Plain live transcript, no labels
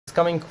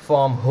coming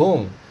from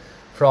Hoan,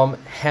 from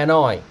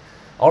Hanoi.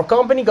 Our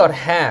company got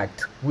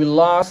hacked. We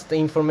lost the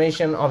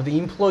information of the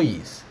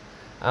employees.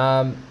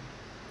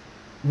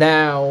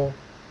 Now,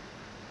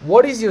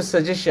 what is your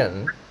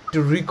suggestion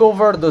to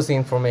recover those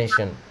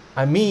information?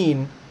 I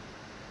mean,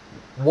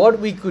 what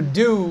we could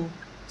do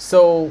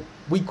so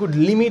we could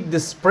limit the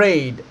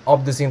spread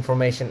of this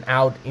information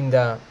out in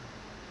the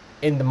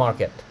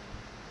market.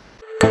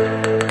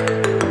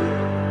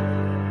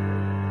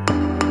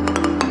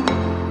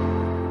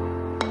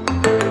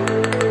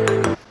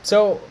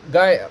 So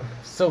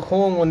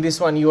Hoan, on this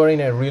one, you are in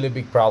a really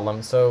big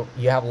problem. So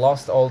you have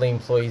lost all the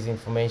employees'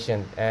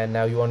 information, and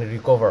now you want to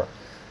recover.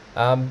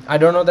 I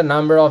don't know the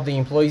number of the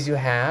employees you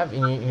have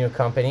in your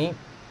company.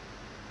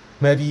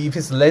 Maybe if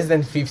it's less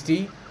than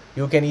 50,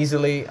 you can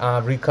easily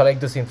recollect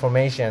this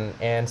information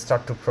and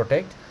start to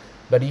protect.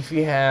 But if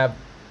you have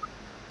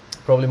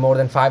probably more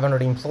than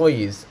 500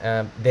 employees,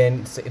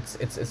 then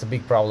it's a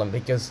big problem,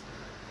 because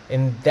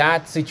in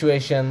that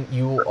situation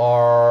you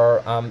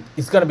are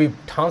it's going to be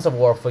tons of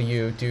work for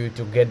you to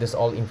get this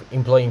all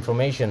employee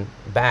information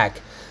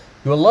back.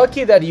 You're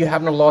lucky that you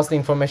have not lost the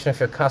information of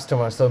your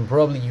customers, so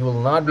probably you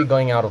will not be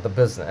going out of the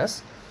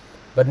business,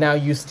 but now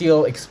you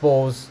still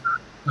expose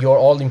your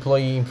all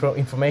employee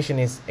information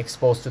is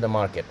exposed to the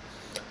market.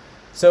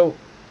 So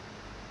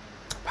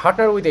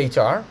partner with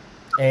HR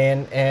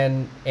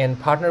and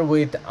partner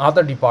with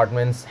other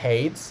departments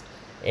heads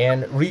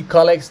and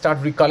start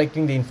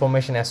recollecting the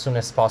information as soon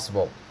as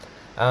possible.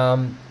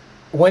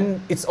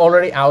 When it's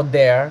already out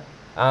there,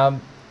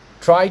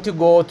 try to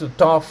go to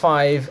top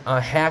 5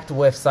 hacked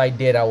website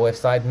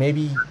data.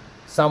 Maybe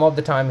some of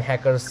the time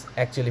hackers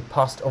actually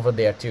post over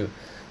there too.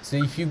 So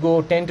if you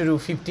go 10 to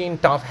 15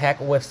 top hack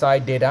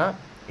website data,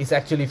 it's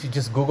actually, if you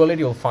just Google it,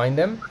 you'll find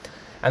them.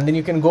 And then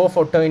you can go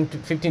for 15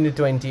 to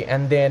 20,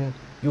 and then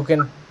you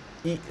can,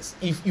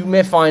 if you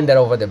may find that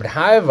over there. But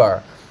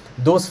however,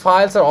 those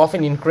files are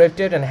often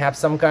encrypted and have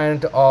some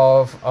kind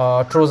of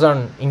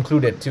Trojan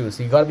included too.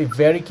 So you got to be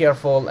very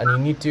careful, and you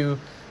need to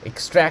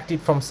extract it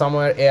from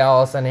somewhere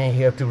else, and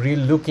you have to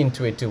really look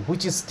into it too,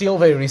 which is still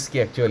very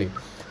risky actually.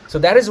 So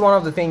that is one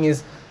of the things,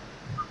 is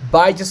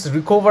by just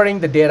recovering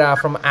the data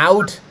from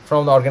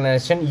the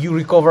organization, you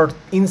recover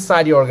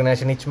inside your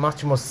organization. It's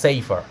much more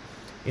safer.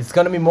 It's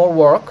going to be more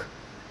work,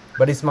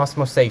 but it's much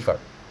more safer.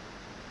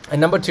 And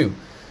number 2,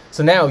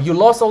 so now you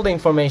lost all the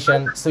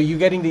information, so you're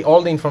getting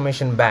all the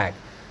information back.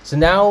 So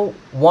now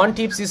one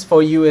tips is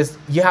for you is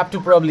you have to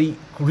probably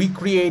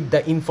recreate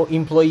the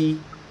employee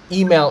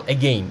email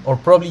again, or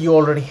probably you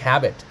already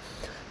have it,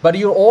 but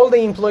all the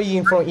employee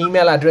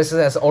email addresses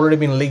has already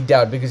been leaked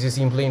out because you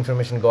see employee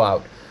information go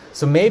out.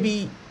 So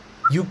maybe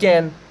you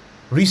can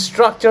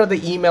restructure the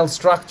email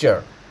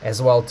structure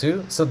as well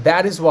too. So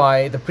that is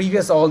why the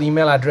previous all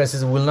email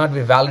addresses will not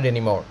be valid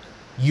anymore.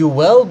 You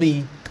will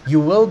be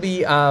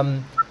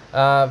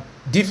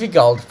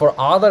difficult for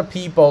other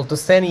people to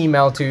send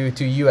email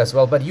to you as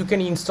well, but you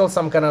can install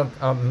some kind of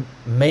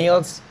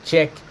mails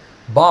check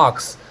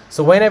box.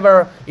 So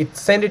whenever it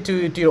send it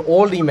to your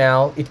old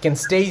email, it can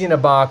stay in a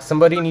box.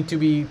 Somebody need to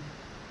be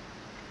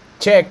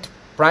checked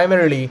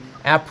primarily,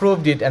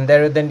 approved it, and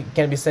then it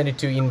can be sent it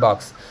to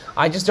inbox.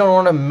 I just don't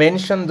want to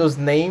mention those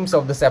names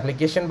of this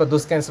application, but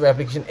those kinds of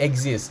application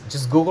exist.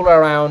 Just Google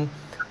around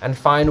and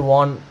find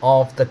one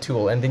of the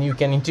tool, and then you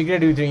can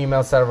integrate it with your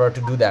email server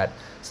to do that.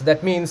 So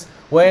that means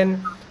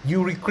when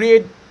you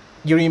recreate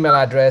your email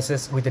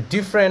addresses with a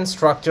different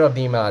structure of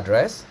the email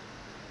address,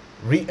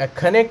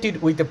 connect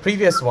it with the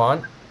previous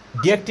one,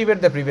 deactivate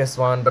the previous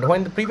one, but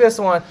when the previous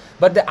one,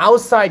 but the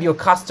outside, your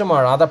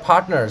customer, other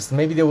partners,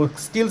 maybe they will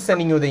still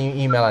sending you the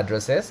email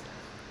addresses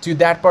to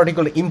that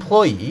particular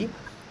employee.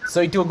 So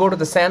it will go to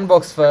the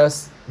sandbox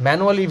first,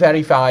 manually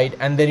verified,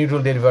 and then it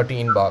will deliver to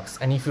inbox.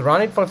 And if you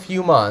run it for a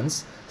few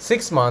months,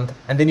 6 months,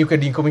 and then you can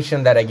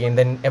decommission that again,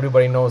 then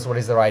everybody knows what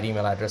is the right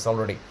email address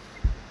already.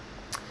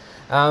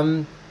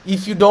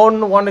 If you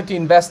don't want to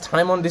invest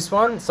time on this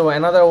one, so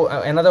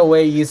another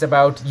way is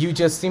about you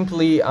just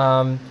simply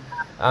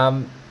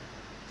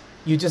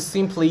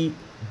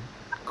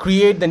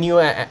create the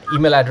new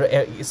email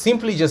address.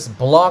 Simply just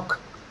block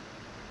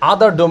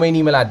other domain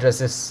email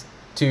addresses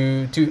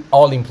to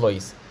all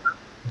employees.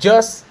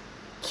 Just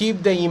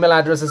keep the email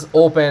addresses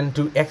open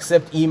to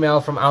accept email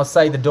from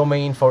outside the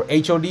domain for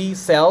HOD,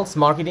 sales,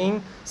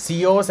 marketing,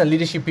 CEOs, and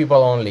leadership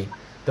people only.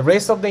 The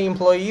rest of the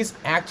employees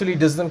actually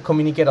doesn't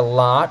communicate a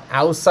lot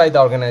outside the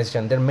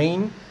organization. Their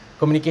main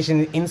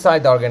communication is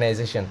inside the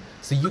organization.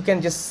 So you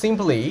can just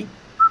simply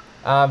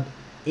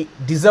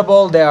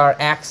disable their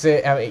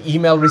access,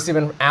 email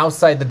receiving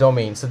outside the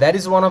domain. So that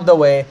is one of the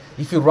way.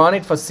 If you run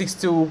it for 6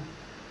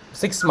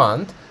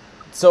 months,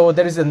 so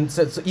there is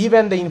so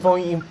even the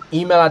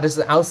email address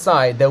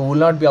outside, there will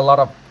not be a lot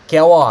of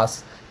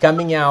chaos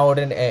coming out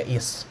and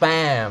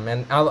spam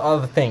and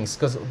other things,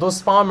 because those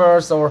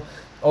spammers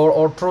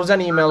or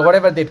Trojan email,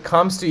 whatever that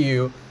comes to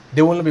you,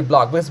 they will be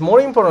blocked. But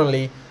more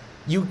importantly,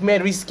 you may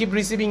keep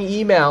receiving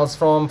emails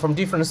from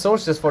different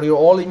sources for your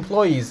all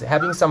employees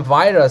having some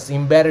virus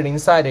embedded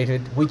inside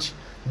it, which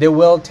they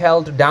will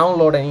tell to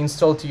download and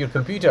install to your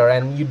computer,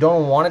 and you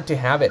don't want it to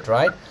have it,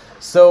 right?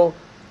 So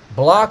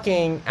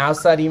blocking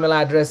outside email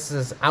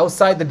addresses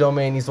outside the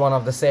domain is one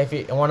of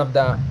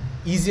the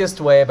easiest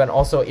way, but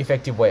also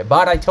effective way.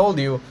 But I told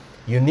you,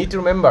 you need to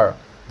remember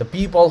the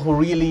people who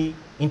really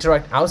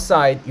interact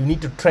outside, you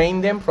need to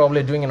train them,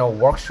 probably doing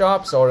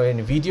workshops or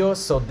in videos,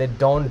 so they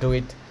don't do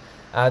it.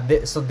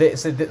 They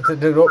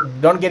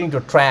don't get into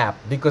a trap,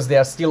 because they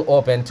are still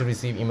open to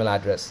receive email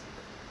address.